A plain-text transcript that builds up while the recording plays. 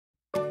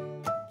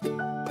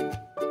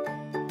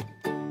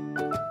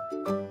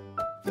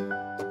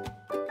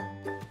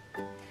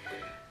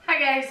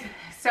guys,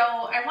 so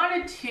I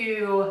wanted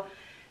to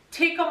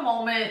take a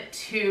moment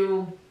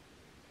to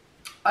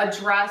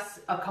address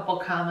a couple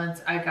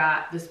comments I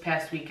got this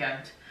past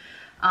weekend,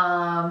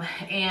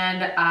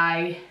 and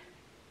I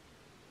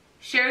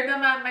shared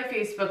them on my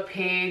Facebook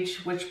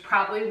page, which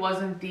probably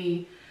wasn't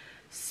the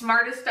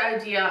smartest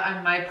idea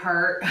on my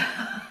part.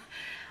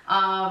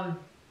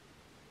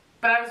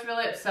 But I was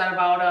really upset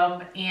about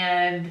them,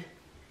 and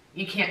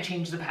you can't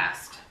change the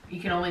past. You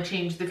can only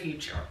change the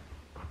future.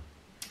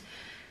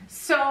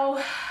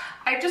 So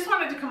I just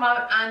wanted to come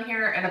out on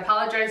here and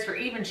apologize for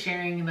even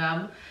sharing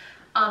them,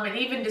 and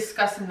even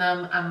discussing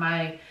them on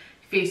my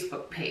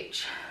Facebook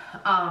page.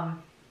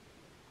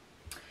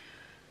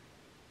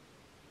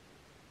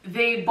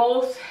 They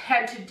both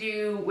had to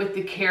do with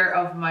the care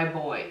of my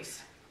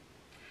boys.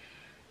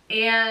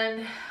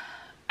 And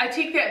I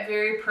take that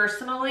very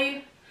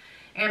personally.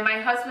 And my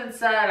husband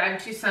said I'm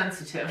too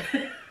sensitive.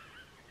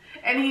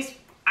 And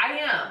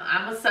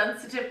I'm a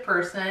sensitive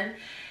person.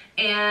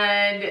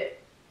 And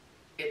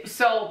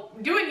so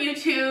doing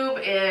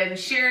YouTube and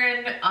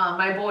sharing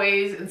my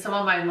boys and some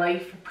of my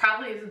life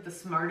probably isn't the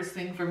smartest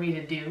thing for me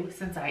to do,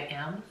 since I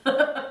am.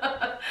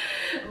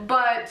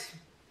 But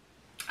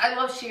I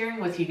love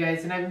sharing with you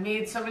guys, and I've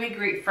made so many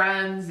great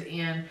friends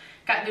and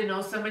gotten to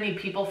know so many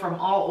people from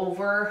all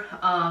over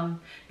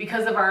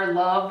because of our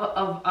love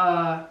of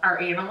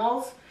our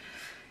animals.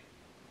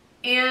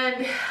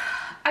 And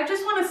I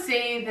just want to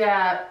say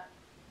that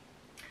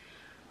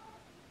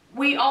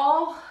we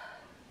all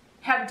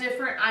have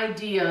different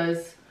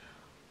ideas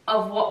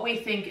of what we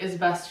think is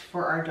best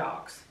for our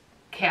dogs,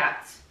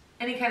 cats,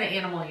 any kind of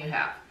animal you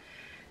have.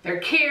 Their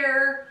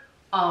care,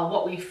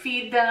 what we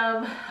feed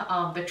them,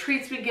 the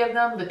treats we give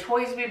them, the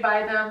toys we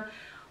buy them.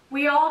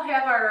 We all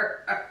have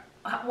our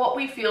what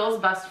we feel is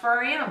best for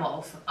our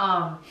animals.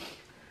 And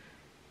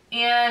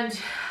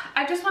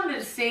I just wanted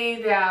to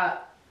say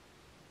that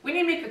when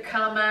you make a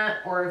comment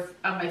or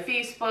on my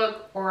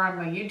Facebook or on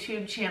my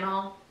YouTube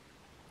channel,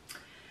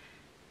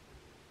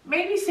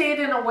 maybe say it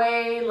in a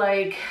way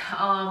like,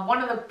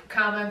 one of the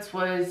comments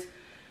was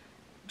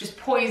just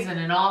poison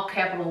in all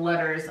capital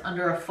letters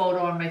under a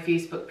photo on my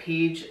Facebook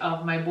page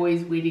of my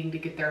boys waiting to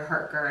get their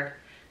heart guard.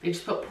 They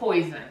just put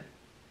poison.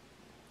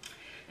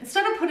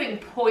 Instead of putting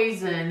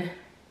poison,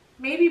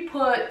 maybe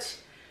put,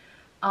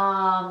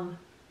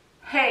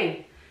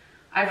 hey,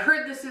 I've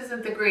heard this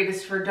isn't the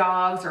greatest for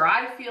dogs, or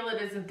I feel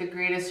it isn't the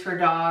greatest for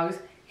dogs.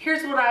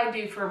 Here's what I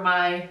do for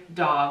my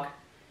dog,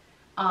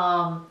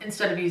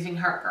 instead of using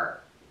heart guard.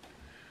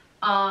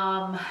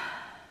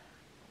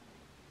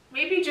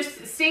 Maybe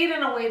just say it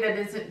in a way that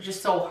isn't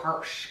just so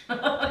harsh,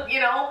 you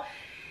know,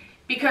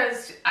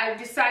 because I've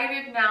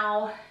decided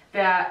now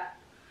that,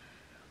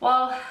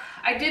 well,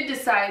 I did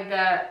decide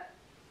that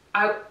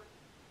I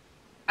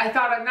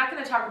thought I'm not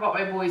going to talk about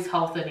my boys'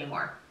 health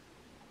anymore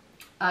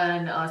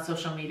on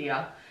social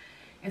media.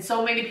 And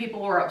so many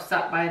people were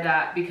upset by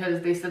that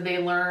because they said they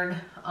learn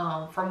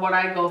from what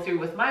I go through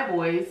with my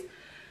boys.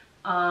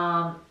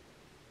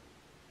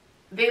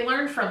 They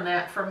learn from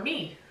that from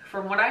me,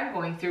 from what I'm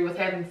going through with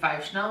having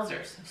 5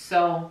 schnauzers.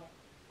 So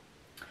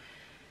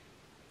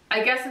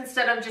I guess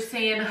instead of just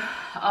saying,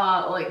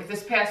 like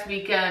this past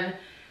weekend,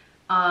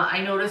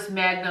 I noticed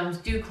Magnum's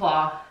dew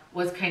claw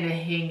was kind of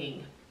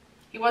hanging.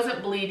 He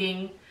wasn't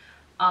bleeding.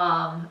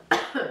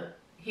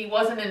 He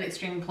wasn't in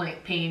extreme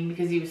pain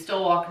because he was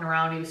still walking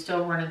around. He was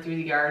still running through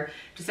the yard.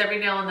 Just every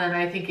now and then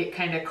I think it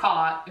kind of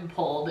caught and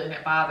pulled and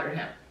it bothered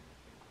him.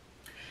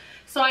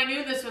 So I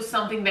knew this was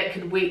something that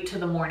could wait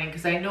till the morning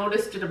because I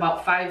noticed it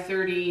about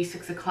 5:30,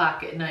 6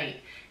 o'clock at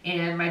night,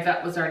 and my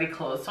vet was already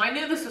closed. So I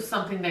knew this was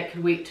something that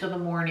could wait till the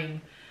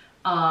morning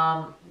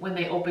when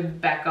they opened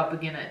back up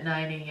again at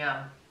 9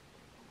 a.m.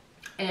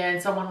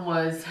 And someone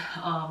was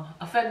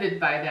offended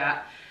by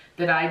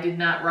that I did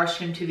not rush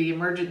him to the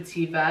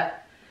emergency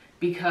vet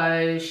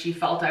because she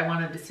felt I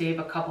wanted to save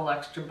a couple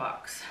extra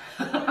bucks.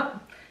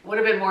 Would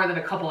have been more than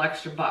a couple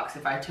extra bucks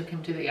if I took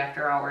him to the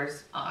after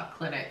hours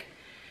clinic.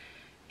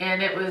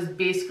 And it was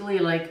basically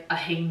like a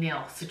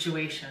hangnail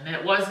situation.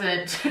 It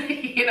wasn't,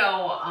 you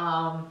know,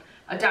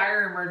 a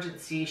dire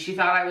emergency. She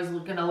thought I was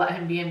gonna let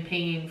him be in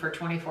pain for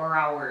 24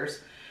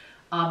 hours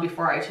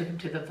before I took him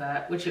to the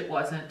vet, which it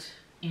wasn't.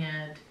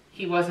 And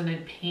he wasn't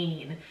in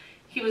pain.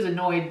 He was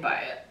annoyed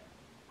by it.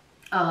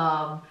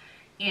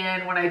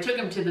 And when I took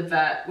him to the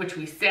vet, which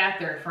we sat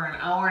there for an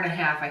hour and a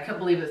half, I couldn't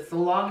believe it's the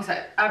longest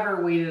I've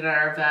ever waited at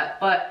our vet.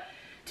 But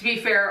to be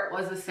fair, it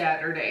was a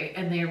Saturday,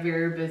 and they're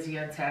very busy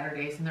on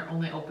Saturdays, and they're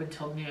only open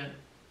till noon.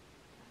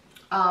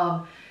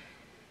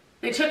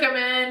 They took him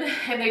in,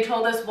 and they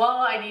told us,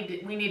 well,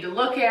 we need to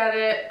look at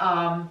it.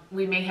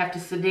 We may have to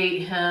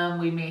sedate him.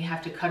 We may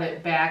have to cut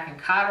it back and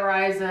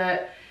cauterize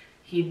it.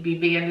 He'd be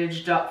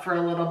bandaged up for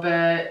a little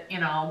bit, you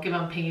know, give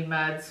him pain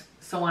meds,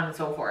 so on and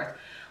so forth.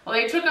 Well,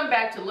 they took him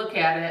back to look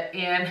at it,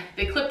 and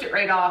they clipped it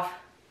right off,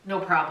 no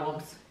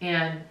problems,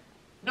 and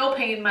no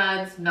pain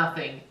meds,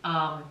 nothing.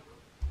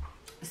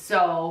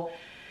 So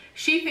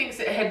she thinks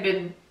it had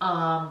been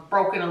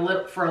broken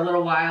for a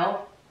little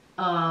while,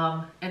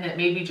 and that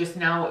maybe just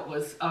now it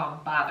was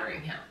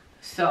bothering him.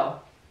 So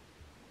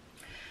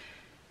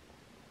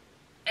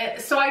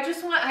So I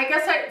just want,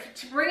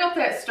 to bring up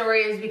that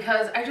story is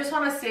because I just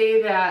want to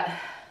say that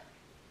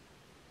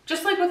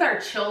just like with our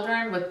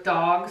children, with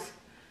dogs,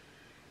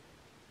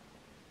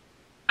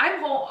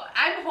 I'm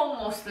home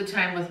most of the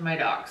time with my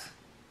dogs.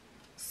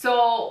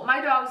 So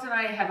my dogs and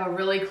I have a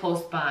really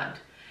close bond.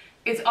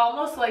 It's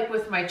almost like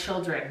with my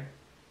children.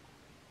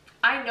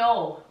 I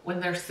know when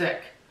they're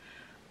sick.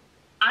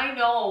 I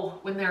know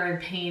when they're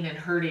in pain and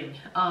hurting.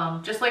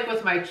 Just like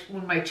with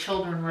when my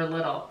children were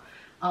little,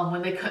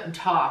 when they couldn't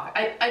talk.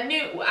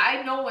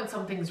 I know when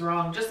something's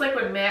wrong. Just like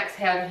when Max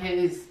had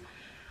his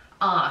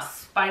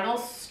spinal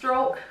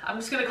stroke. I'm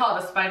just going to call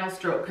it a spinal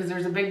stroke because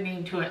there's a big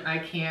name to it and I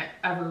can't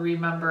ever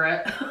remember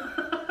it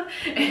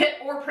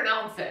or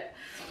pronounce it.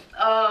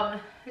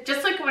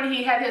 Just like when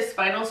he had his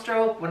spinal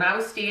stroke, when I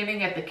was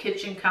standing at the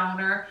kitchen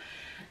counter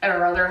at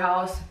our other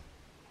house,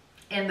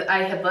 and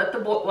I had let the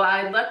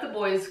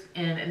boys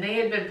in, and they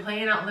had been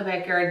playing out in the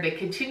backyard. They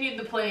continued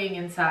the playing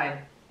inside,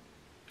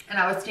 and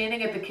I was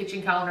standing at the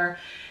kitchen counter,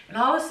 and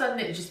all of a sudden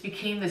it just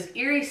became this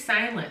eerie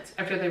silence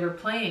after they were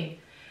playing.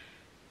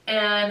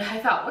 And I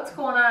thought, what's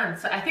going on?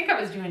 So I think I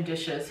was doing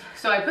dishes.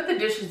 So I put the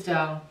dishes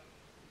down,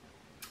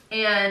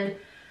 and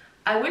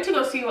I went to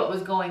go see what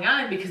was going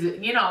on because,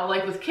 you know,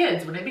 like with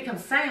kids, when it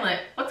becomes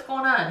silent, what's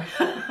going on?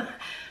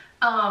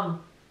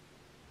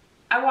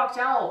 I walked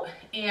out,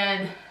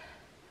 and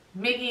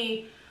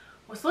Miggy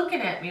was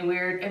looking at me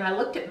weird, and I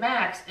looked at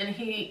Max, and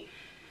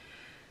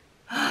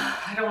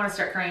I don't want to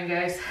start crying,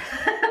 guys.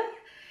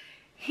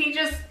 He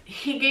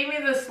gave me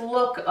this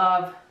look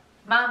of,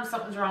 Mom,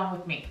 something's wrong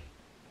with me.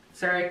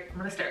 Sorry, I'm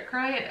going to start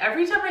crying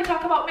every time I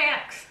talk about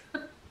Max.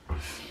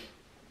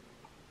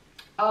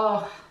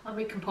 Oh, let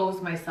me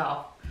compose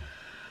myself.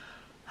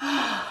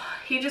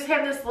 He just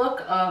had this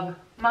look of,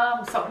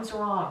 Mom, something's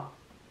wrong.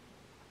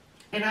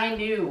 And I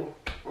knew,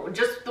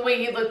 just the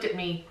way he looked at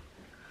me,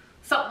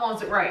 something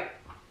wasn't right.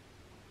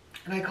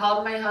 And I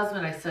called my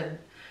husband. I said,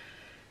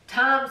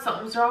 Tom,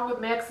 something's wrong with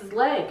Max's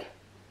leg.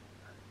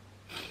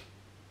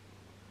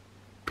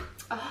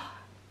 Oh,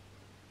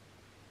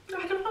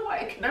 I don't know why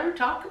I can never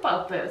talk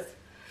about this.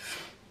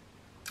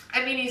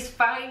 I mean, he's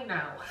fine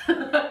now.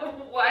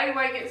 Why do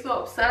I get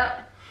so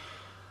upset?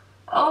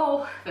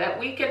 Oh, that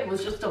weekend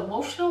was just an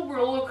emotional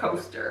roller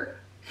coaster.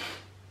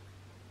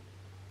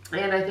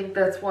 And I think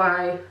that's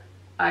why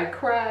I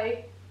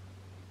cry.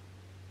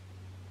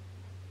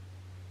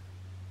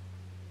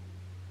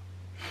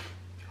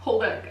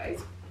 Hold on,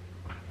 guys.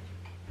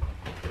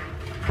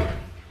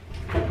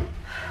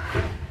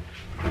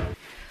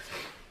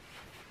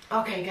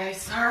 Okay,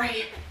 guys,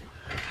 sorry.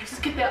 I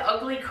just get that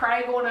ugly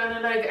cry going on,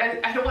 and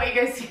I don't want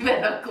you guys to see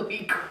that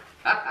ugly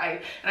cry.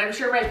 And I'm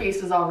sure my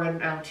face is all red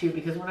now too,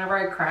 because whenever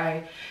I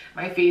cry,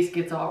 my face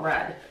gets all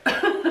red.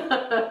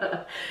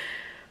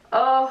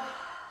 Oh,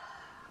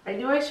 I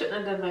knew I shouldn't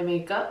have done my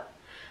makeup.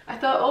 I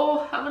thought,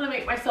 oh, I'm gonna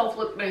make myself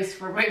look nice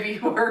for my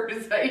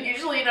viewers. I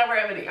usually never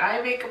have any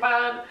eye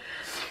makeup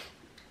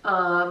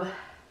on.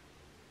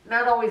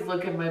 Not always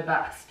looking my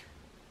best.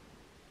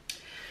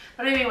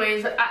 But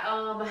anyways,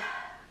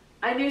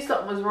 I knew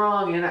something was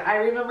wrong, and I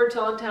remember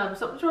telling Tom,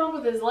 something's wrong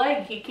with his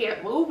leg, he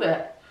can't move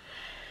it.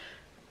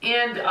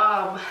 And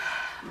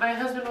my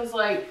husband was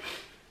like,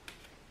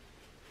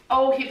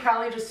 oh, he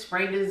probably just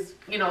sprained his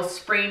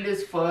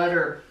foot,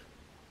 or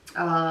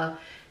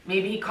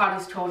maybe he caught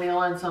his toenail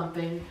on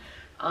something.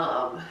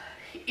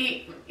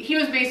 He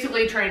was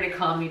basically trying to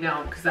calm me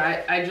down, because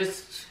I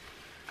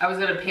was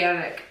in a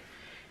panic.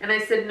 And I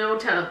said, no,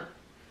 Tom,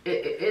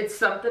 it's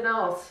something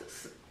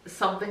else.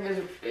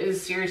 Something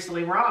is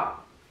seriously wrong.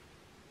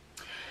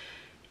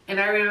 And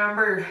I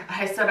remember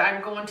I said,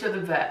 I'm going to the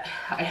vet.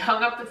 I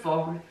hung up the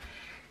phone,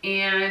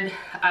 and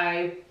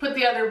I put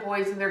the other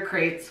boys in their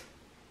crates,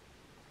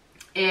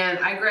 and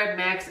I grabbed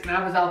Max, and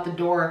I was out the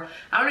door.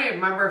 I don't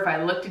even remember if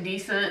I looked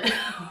decent,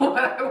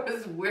 what I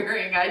was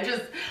wearing. I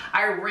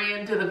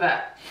ran to the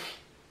vet.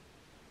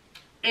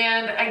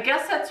 And I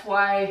guess that's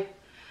why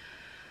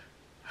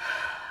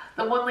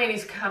the one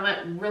lady's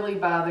comment really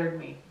bothered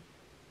me.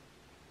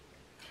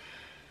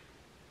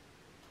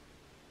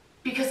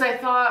 Because I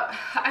thought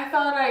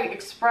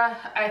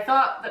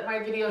that my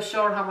video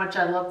showed how much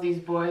I love these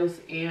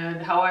boys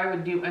and how I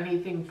would do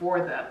anything for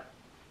them.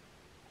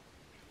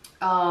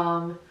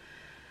 And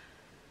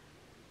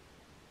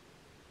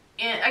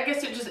I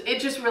guess it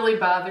just really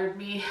bothered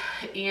me,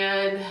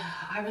 and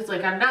I was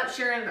like, I'm not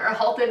sharing our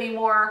health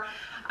anymore.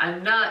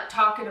 I'm not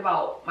talking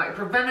about my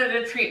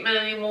preventative treatment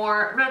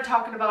anymore. I'm not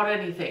talking about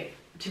anything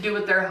to do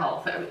with their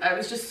health. I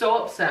was just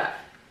so upset.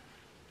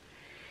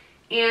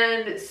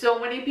 And so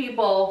many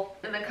people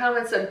in the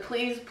comments said,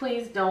 please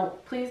don't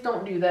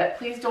do that.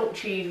 Please don't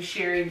change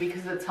sharing,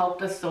 because it's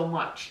helped us so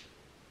much.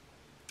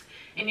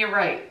 And you're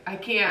right. I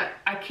can't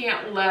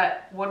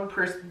let one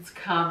person's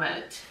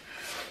comment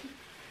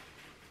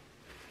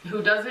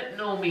who doesn't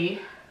know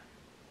me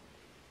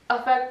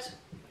affect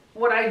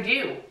what I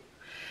do.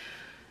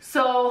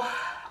 So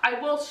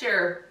I will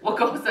share what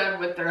goes on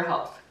with their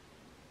health.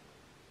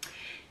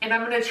 And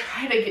I'm going to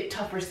try to get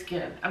tougher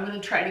skin. I'm going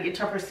to try to get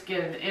tougher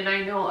skin. And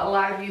I know a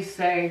lot of you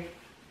say,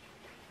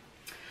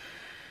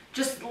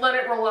 just let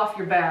it roll off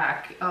your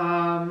back.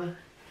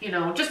 You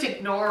know, just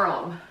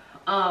ignore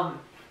them.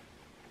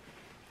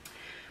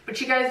 But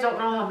you guys don't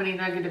know how many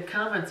negative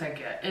comments I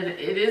get, and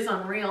it is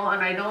unreal.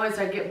 And I know as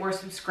I get more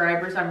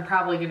subscribers, I'm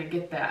probably going to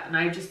get that. And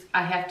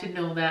I have to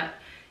know that,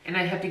 and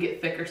I have to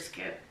get thicker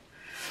skin.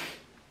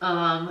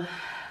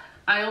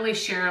 I only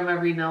share them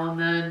every now and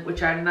then,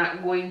 which I'm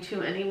not going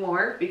to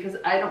anymore because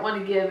I don't want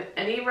to give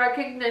any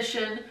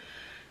recognition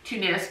to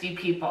nasty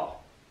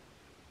people.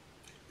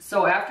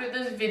 So after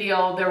this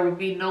video, there will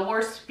be no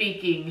more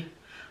speaking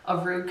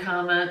of rude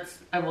comments.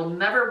 I will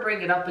never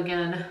bring it up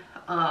again.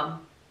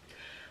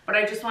 But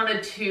I just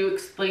wanted to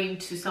explain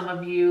to some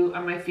of you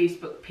on my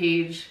Facebook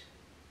page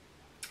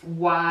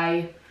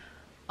why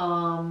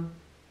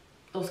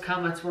those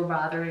comments were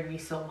bothering me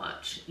so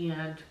much.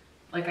 And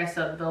like I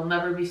said, they'll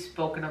never be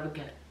spoken of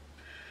again.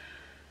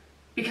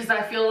 Because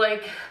I feel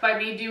like by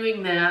me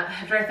doing that,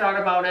 after I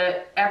thought about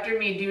it, after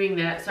me doing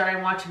that, sorry,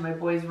 I'm watching my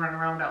boys run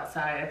around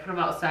outside. I put them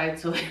outside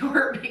so they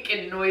weren't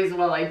making noise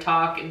while I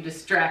talk and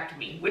distract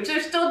me, which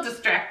they're still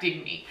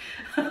distracting me.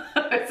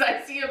 As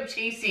I see them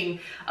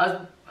chasing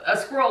a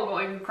squirrel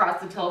going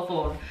across the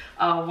telephone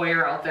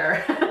wire out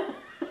there.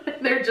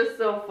 They're just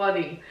so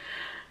funny.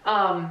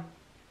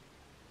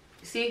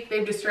 See,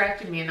 they've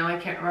distracted me and now I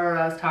can't remember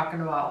what I was talking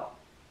about.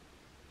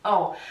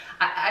 Oh,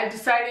 I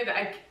decided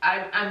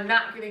I'm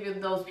not going to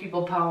give those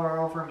people power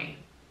over me.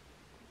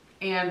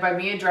 And by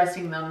me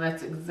addressing them,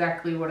 that's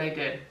exactly what I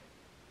did.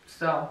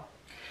 So,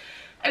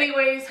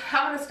 anyways,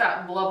 I'm going to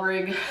stop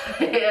blubbering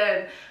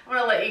and I'm going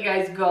to let you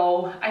guys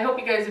go. I hope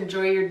you guys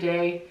enjoy your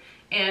day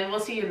and we'll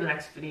see you in the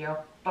next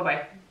video.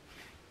 Bye-bye.